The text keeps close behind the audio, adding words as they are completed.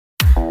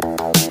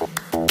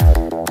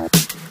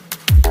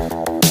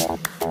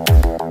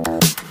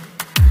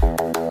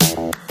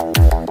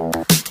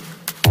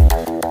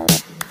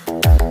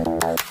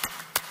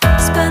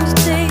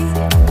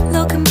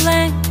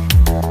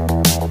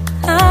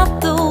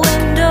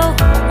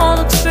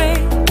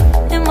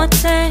my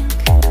tank.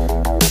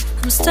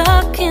 I'm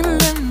stuck in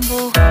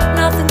limbo,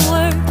 nothing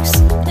works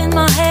in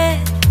my head.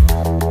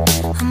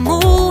 I'm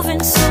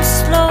moving so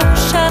slow,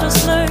 shadows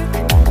lurk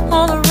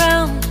all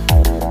around.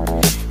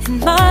 In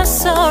my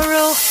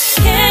sorrow,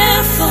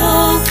 can't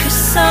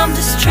focus, I'm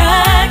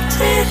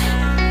distracted,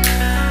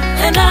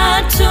 and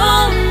I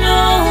don't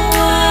know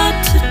what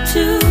to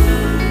do.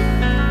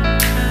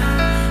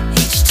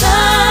 Each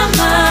time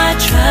I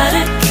try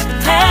to get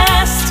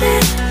past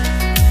it,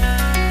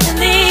 in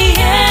the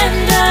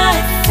end I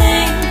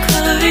think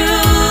of you.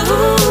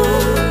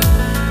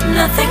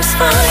 Nothing's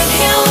fine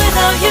here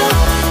without you.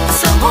 The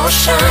sun won't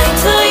shine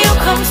till you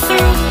come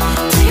through,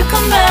 till you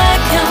come back.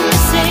 I'm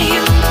missing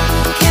you.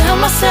 Can't help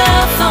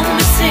myself, I'm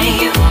missing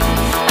you.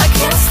 I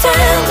can't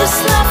stand this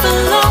life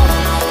alone.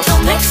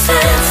 Don't make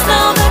sense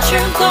now that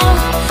you're gone.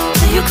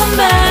 Till you come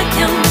back,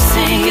 I'm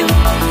missing you.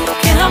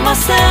 Can't help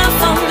myself,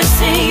 I'm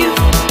missing you.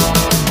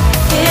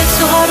 It's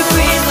so hard to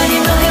breathe when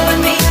you're not here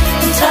with me.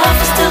 And tough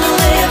is still to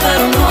live, I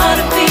don't know how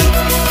to be.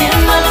 In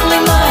my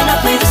lonely mind, I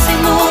play the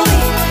same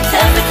movie.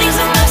 Everything's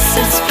a mess,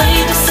 it's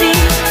plain to see.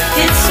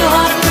 It's so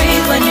hard to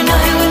breathe when you're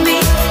not here with me.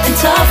 And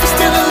tough is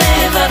still to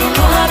live, I don't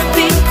know how to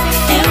be.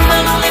 In my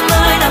lonely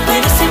mind, I play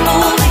the same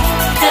movie.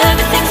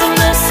 Everything's a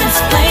mess, it's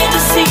plain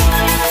to see.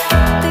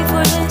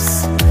 Before this,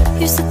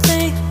 used to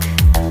think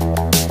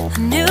I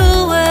knew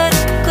where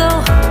to go.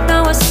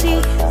 Now I see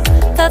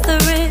that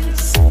there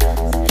is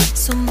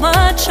so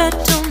much I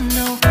don't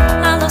know.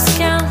 I lost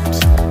count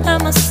at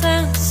my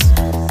sense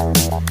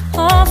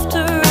of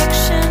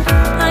direction.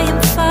 I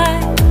am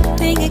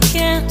fighting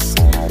against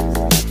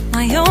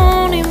my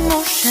own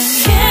emotion.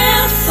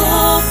 Can't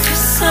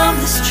focus, I'm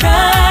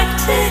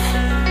distracted,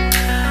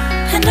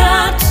 and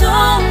I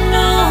don't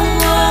know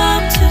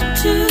what to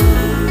do.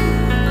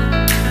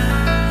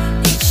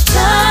 Each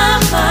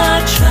time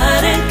I try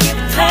to get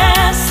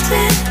past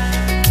it,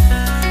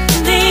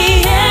 in the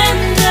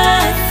end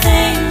I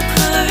think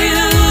of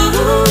you.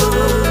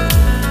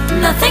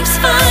 Nothing's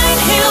fine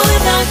here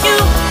without you.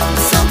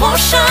 The sun won't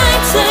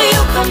shine till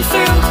you come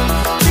through,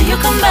 till you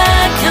come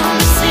back. I'm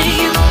missing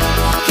you.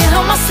 Can't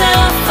help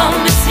myself, I'm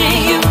missing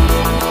you.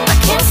 I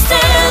can't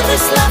stand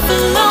this life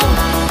alone.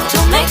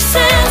 Don't make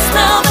sense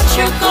now that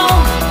you're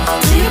gone.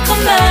 Till you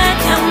come back,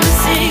 I'm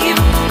missing you.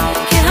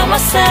 Can't help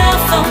myself,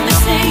 I'm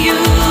missing you.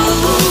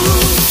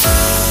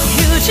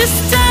 You just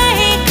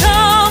take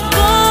up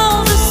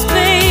all the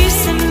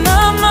space in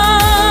my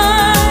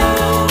mind.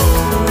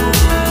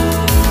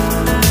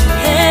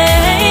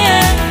 Hey,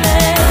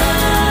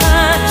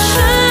 I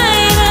try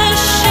to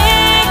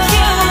shake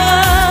you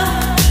up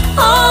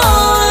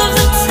all of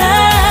the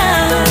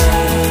time.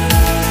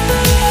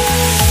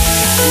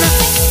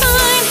 Nothing's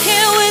fine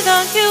here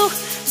without you.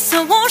 The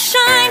sun won't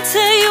shine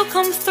till you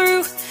come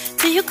through,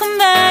 till you come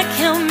back.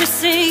 I'm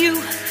missing you.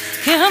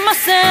 Can't help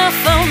myself,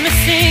 I'm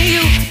missing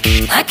you.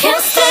 I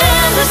can't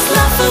stand this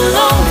life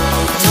alone.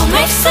 Don't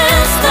make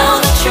sense now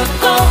that you're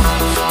gone.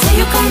 Till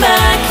you come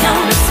back,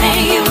 I'm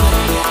missing you.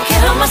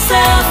 Can't help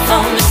myself,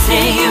 I'm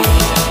missing you.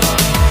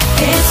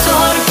 It's so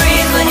hard to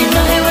breathe when you're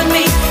not here with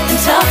me. And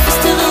tough is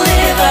still to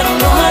live, I don't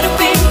know how to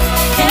be.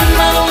 In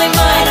my lonely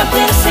mind, I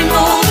play the same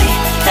movie.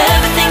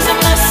 Everything's a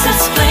mess,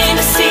 it's plain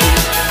to see.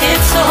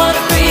 It's so hard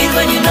to breathe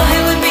when you're not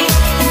here with me.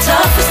 And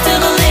tough is still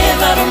to live,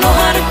 I don't know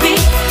how to be.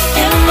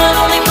 In my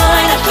lonely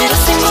mind, I play the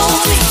same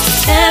movie.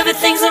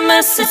 Everything's a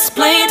mess, it's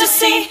plain to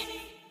see.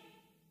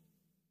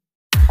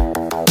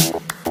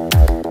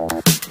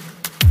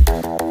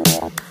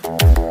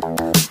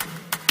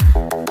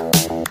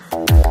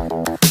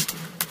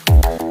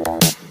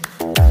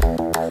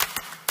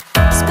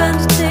 Spend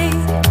a day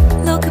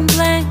looking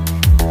blank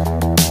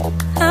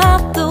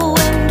out the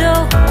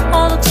window,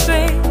 all looks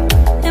great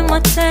in my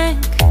tank.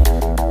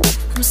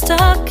 I'm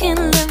stuck in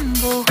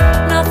limbo,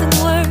 nothing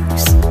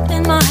works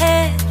in my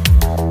head.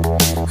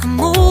 I'm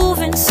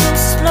moving so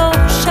slow,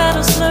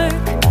 shadows lurk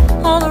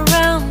all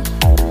around.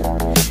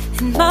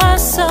 In my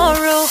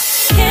sorrow,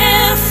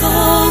 can't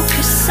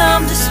focus,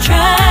 I'm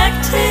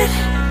distracted,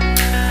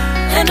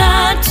 and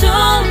I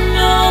don't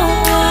know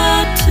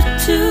what to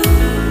do.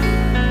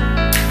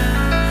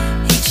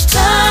 Each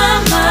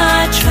time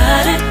I try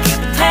to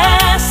get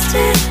past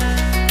it,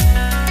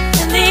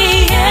 in the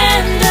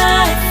end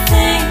I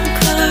think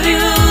of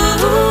you.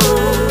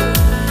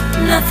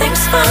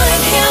 Nothing's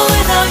fine here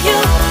without you.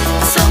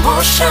 The sun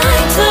won't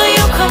shine till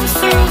you come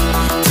through,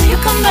 till you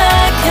come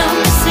back. I'm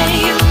missing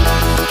you.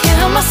 Can't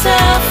help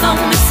myself, I'm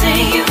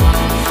missing you.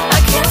 I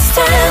can't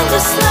stand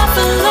this life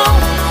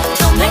alone.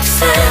 Don't make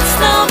sense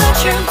now that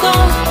you're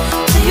gone.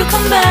 Till you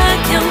come back,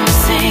 I'm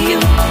missing you.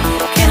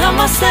 Can't help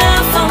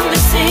myself, I'm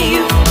missing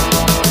you.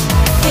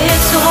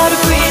 It's so hard to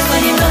breathe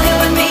when you're not here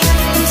with me.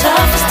 And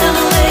tough is still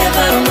to live,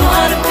 I don't know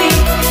how to be.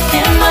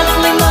 In my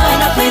lonely mind,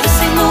 I play the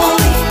same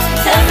movie.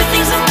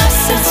 Everything's a mess,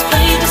 it's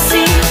plain to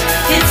see.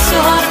 It's so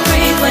hard to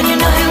breathe when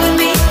you're not here with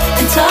me.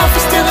 And tough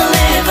is still to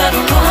live, I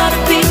don't know how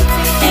to be.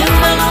 In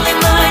my lonely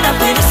mind, I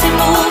play the same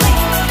movie.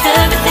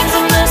 Everything's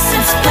a mess,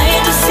 it's plain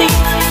to see.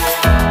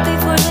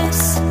 Before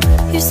this,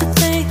 used to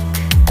think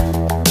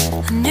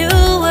I knew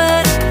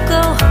where to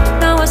go.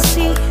 Now I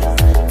see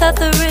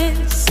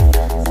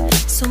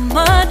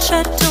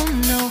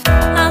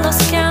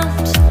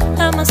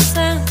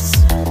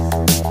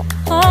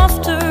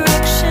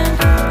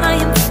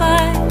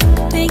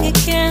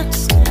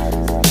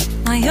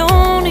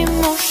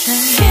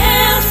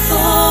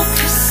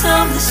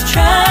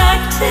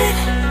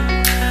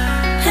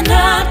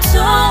I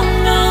don't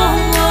know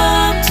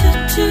what to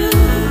do.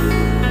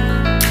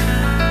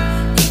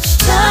 Each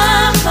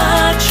time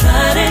I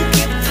try to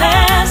get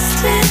past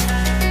it,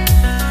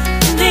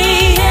 in the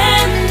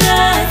end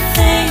I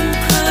think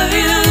of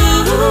you.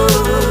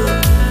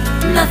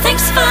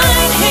 Nothing's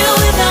fine here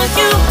without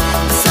you.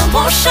 The sun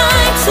won't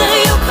shine till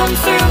you come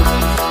through.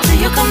 Till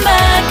you come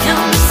back,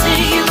 I'm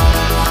missing you.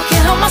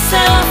 Can't help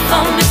myself,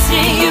 I'm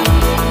missing you.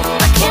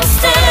 I can't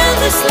stand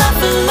this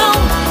life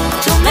alone.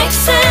 Don't make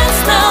sense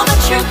now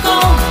that you're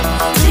gone.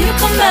 Till you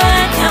come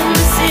back, I'm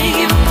missing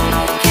you.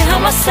 Can't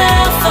help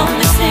myself, I'm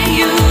missing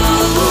you.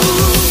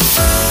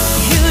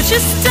 You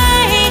just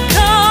take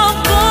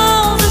up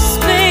all the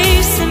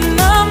space in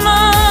my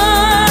mind.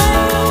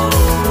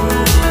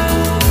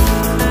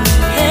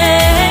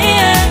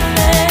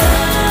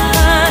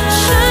 I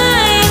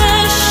try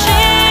to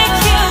shake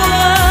you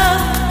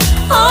up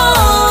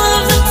all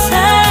of the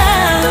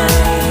time.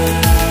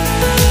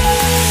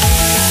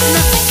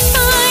 Nothing's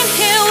fine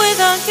here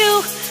without you.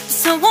 The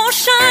sun won't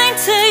shine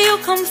till you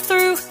come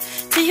through.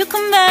 Till you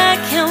come back,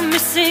 I'm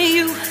missing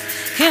you.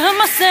 Can't help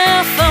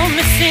myself, I'm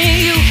missing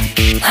you.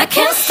 I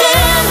can't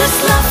stand this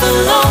life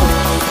alone.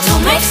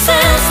 Don't make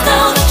sense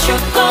now that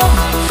you're gone.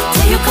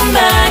 Till you come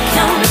back,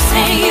 I'm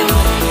missing you.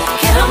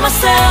 Can't help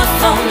myself,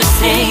 I'm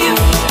missing you.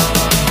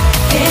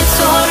 It's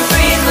so hard to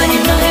breathe when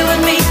you're not here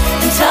with me,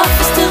 and tough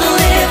is still to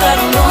live, I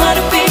don't know how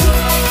to be.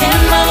 In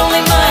my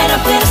lonely mind, I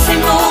play the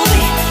same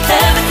movie.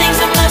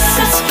 Everything's a mess,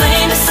 it's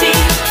plain to see.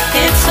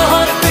 It's so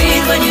hard to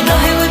breathe when you're not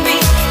here with me,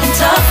 and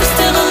tough is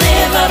still to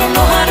live, I don't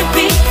know how to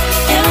be.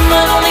 In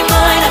my lonely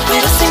mind, I play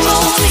the same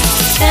movie.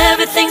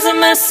 Everything's a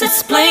mess,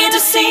 it's plain to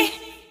see.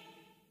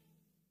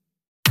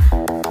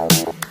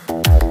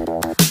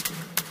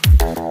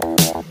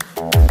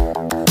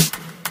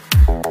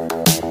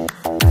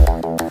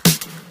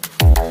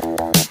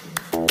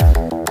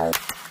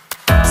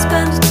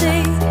 Spend a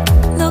day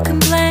looking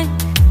blank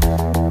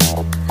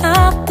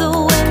out the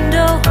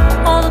window,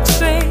 all looks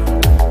great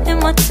in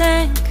my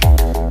tank.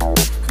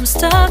 I'm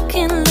stuck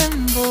in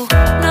limbo,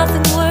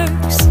 nothing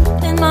works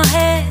in my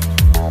head.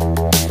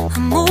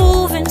 I'm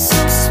moving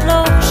so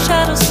slow,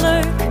 shadows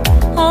lurk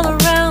all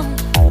around.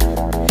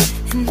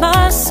 In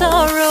my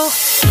sorrow,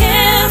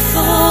 can't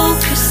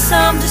focus,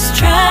 I'm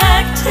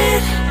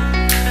distracted,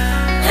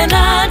 and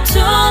I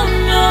don't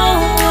know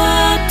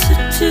what to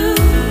do.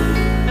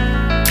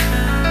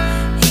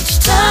 Each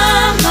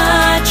time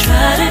I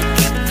try to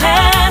get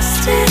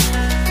past it,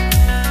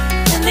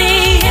 in the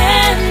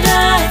end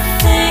I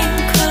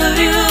think of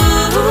you.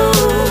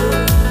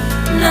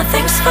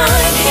 Nothing's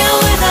fine here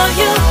without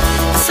you.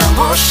 The sun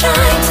won't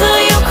shine till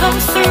you come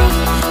through.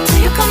 Till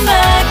you come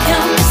back,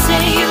 I'm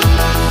missing you.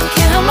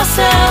 Can't help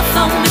myself,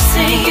 I'm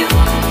missing you.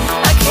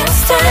 I can't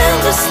stand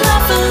this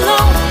life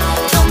alone.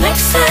 Don't make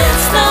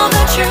sense now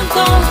that you're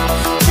gone.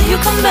 Till you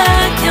come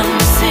back, I'm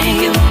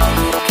missing you.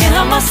 Can't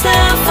help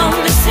myself, I'm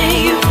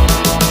missing you.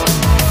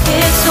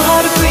 It's so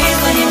hard to breathe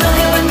when you're not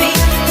here with me,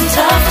 and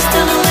tough is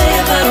still to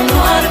live, I don't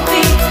know how to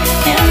be.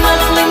 In my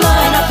lonely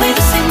mind, I play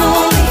the same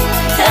movie.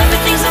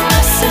 Everything's a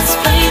mess, it's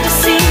plain to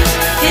see.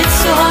 It's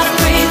so hard to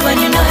breathe when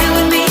you're not here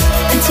with me,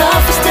 and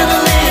tough is still to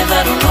live,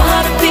 I don't know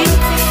how to be.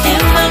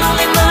 In my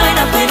lonely mind,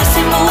 I play the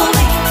same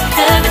movie.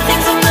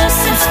 Everything's a mess,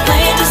 it's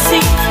plain to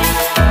see.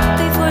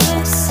 Before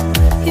this,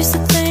 used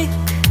to think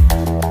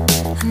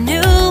I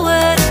knew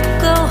where to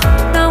go.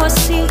 Now I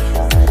see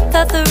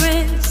that there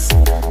is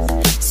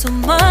so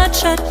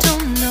much I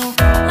don't know.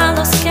 I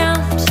lost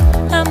count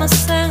at my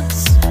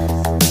sense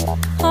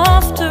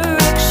of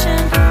direction.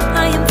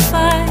 I am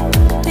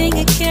fighting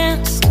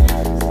against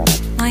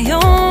my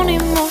own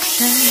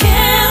emotion.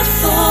 Can't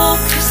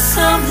focus,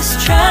 I'm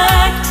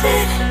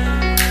distracted,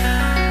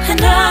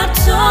 and I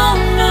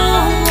don't know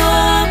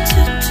what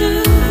to do.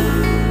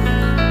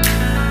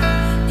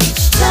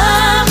 Each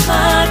time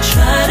I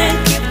try to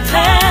get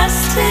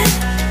past it,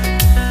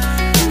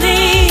 in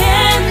the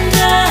end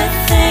I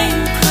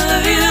think of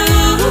you.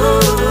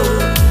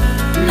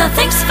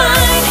 Nothing's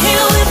fine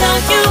here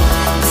without you.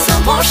 The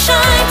sun won't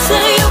shine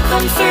till you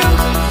come through.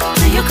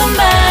 Till you come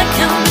back,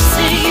 I'm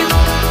missing you.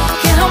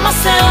 Can't help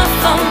myself,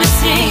 I'm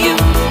missing you.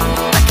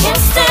 I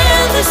can't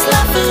stand this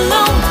life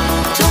alone.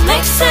 Don't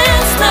make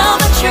sense now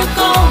that you're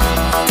gone.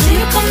 Till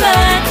you come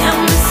back,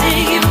 I'm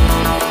missing you.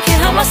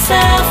 Can't help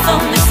myself,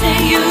 I'm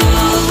missing you.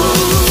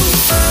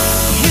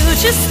 You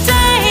just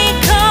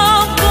take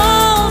up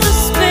all the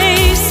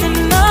space in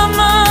my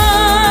mind.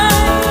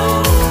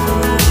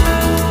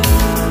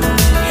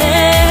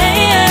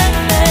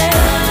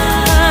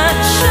 I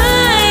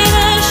try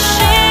to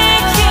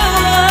shake you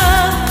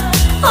up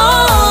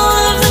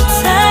all of the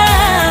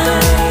time.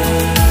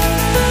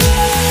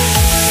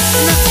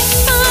 Nothing's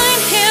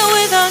fine here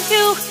without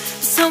you.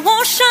 The sun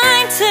won't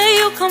shine till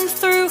you come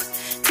through.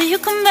 Till you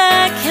come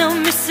back,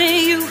 I'm missing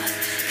you.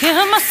 Can't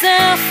help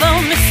myself,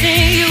 I'm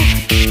missing you.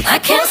 I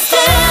can't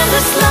stand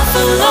this life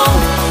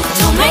alone.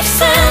 Don't make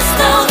sense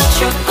now that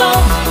you're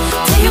gone.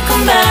 Till you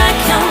come back,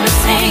 I'm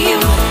missing you.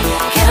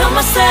 Can't help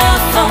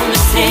myself, I'm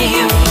missing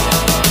you.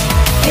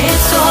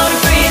 It's so hard to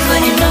breathe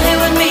when you're not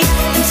here with me,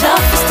 and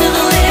tough is still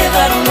to live,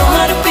 I don't know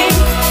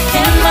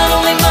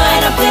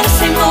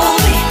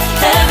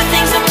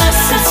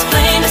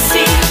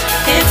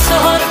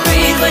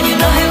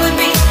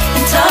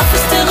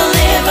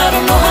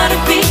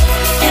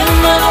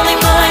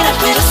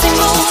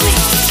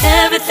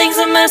Everything's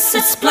a mess,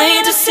 it's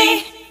plain to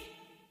see.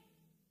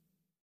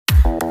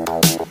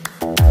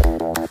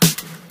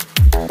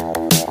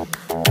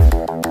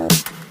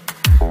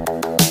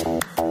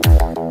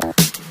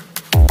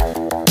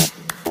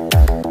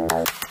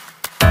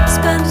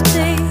 Spend a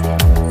day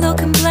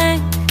looking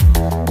blank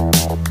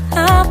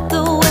out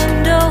the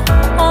window,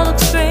 all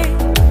looks great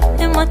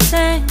in my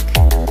tank.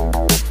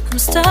 I'm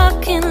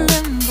stuck in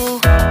limbo,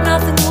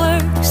 nothing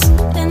works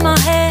in my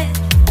head.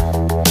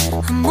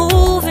 I'm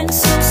moving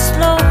so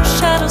slow,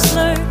 shadows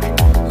lurk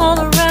all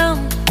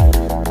around.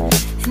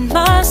 In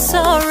my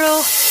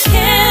sorrow,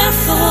 can't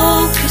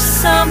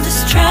focus, I'm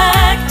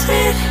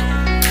distracted,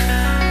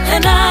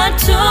 and I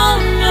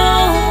don't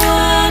know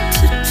what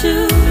to do.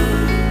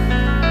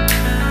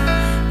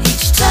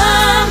 Each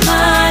time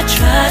I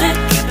try to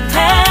get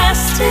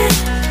past it,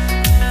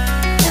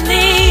 in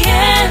the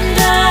end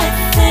I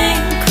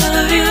think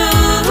of you.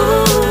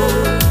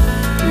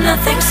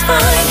 Nothing's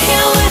fine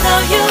here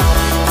without you.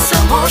 The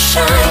sun won't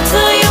shine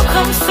till you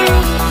come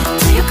through,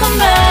 till you come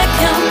back.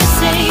 I'm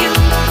missing you.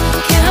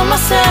 Can't help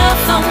myself,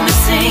 I'm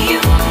missing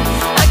you.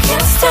 I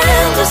can't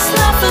stand this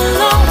life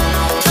alone.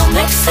 Don't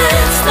make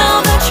sense now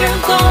that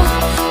you're gone.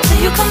 Till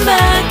you come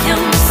back, I'm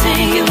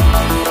missing you.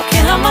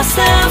 Can't help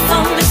myself,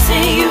 I'm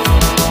missing you.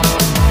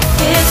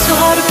 It's so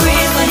hard to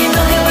breathe when you're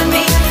not here with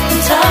me.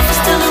 And tough is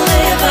still to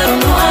live, I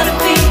don't know how to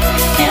be.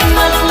 In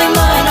my lonely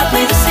mind, I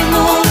play the same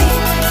movie.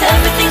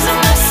 Everything's a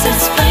mess,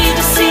 it's plain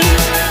to see.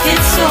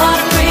 It's so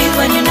hard to breathe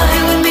when you're not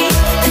here with me.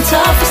 And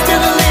tough is still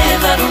to live,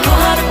 I don't know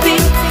how to be.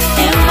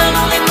 In my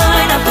lonely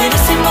mind, I play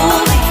the same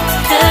movie.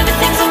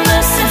 Everything's a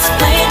mess, it's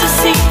plain to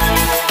see.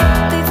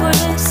 Before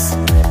this,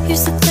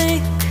 used to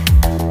think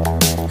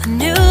I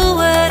knew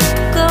where to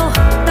go.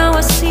 Now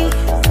I see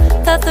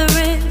that there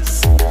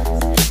is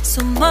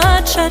so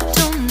much I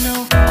don't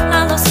know.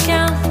 I lost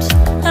count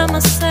at my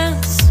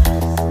sense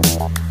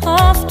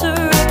of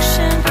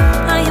direction.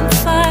 I am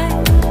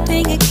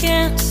fighting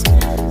against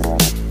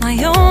my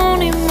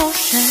own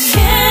emotion.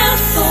 Can't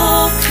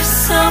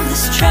focus, I'm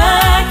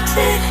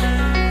distracted,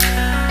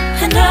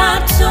 and I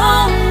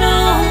don't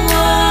know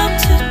what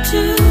to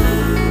do.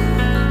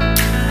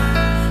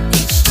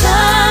 Each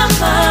time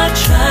I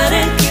try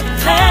to get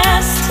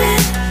past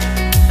it,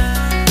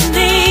 in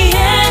the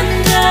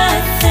end I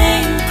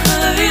think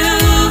of you.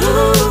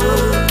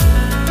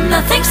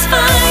 Nothing's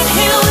fine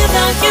here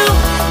without you.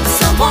 The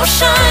sun won't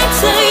shine